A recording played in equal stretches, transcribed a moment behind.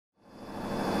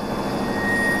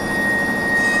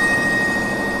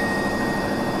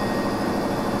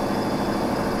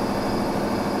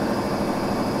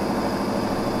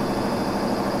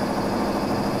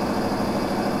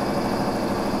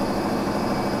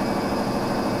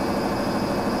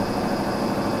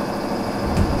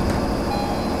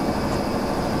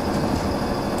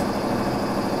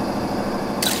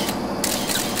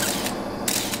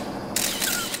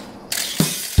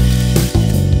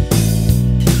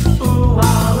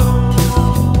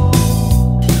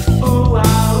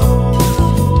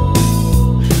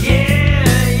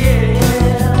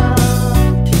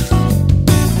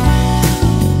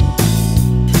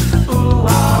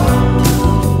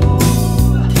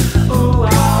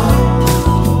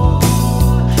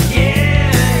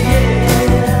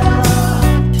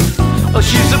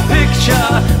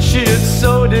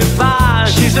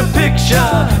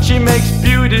picture. She makes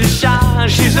beauty shine.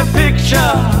 She's a picture.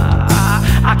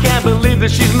 I can't believe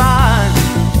that she's mine.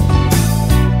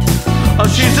 Oh,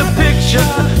 she's a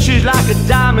picture. She's like a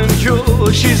diamond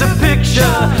jewel. She's a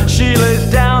picture. She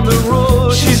lays down the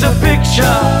rules. She's a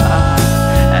picture.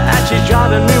 And she's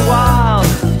driving me wild.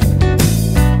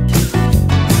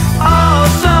 Oh,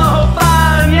 so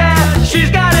fine, yeah. She's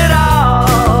got it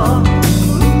all.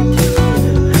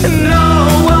 No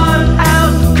one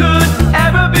else could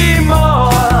ever be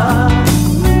more.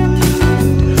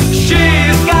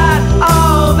 She's got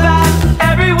all that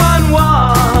everyone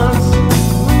wants.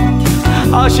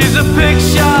 Oh, she's a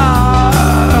picture.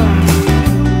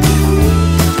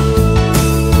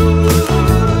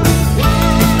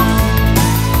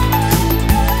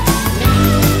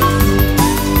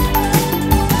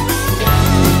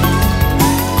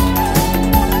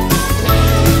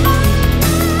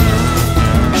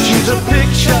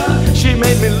 She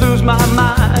made me lose my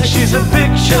mind. She's a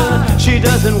picture. She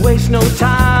doesn't waste no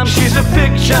time. She's a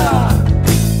picture.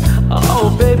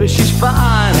 Oh, baby, she's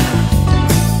fine.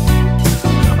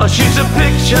 Oh, she's a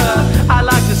picture. I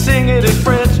like to sing it in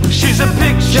French. She's a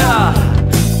picture.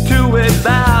 Two-way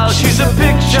bow. She's a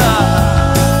picture.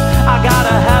 I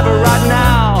gotta have her right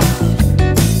now.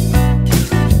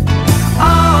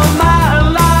 All my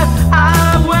life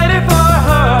I waited for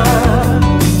her.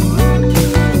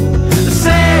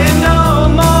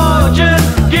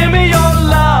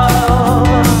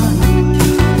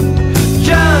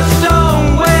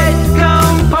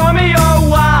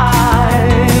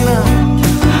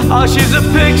 Oh, she's a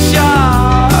picture.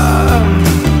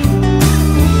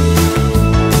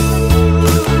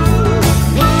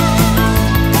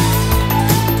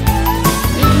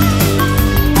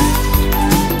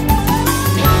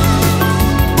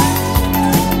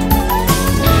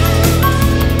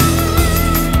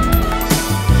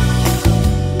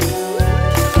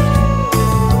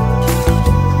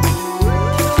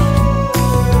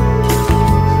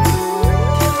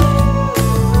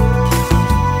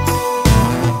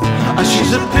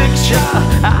 She's a picture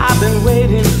I've been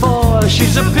waiting for.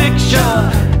 She's a picture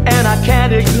and I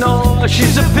can't ignore.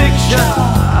 She's a picture.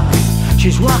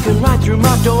 She's walking right through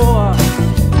my door.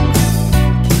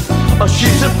 Oh,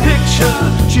 she's a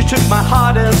picture. She took my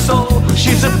heart and soul.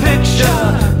 She's a picture.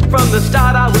 From the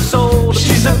start I was sold.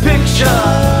 She's a picture.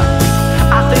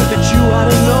 I think that you ought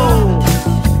to know.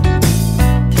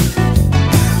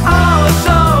 Oh,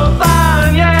 so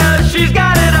fine, yeah, she's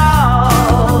got it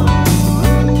all.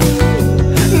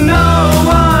 No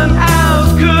one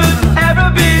else could ever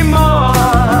be more.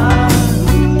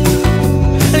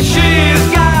 She's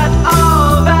got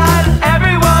all that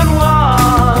everyone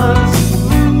wants.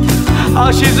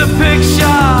 Oh, she's a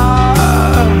picture.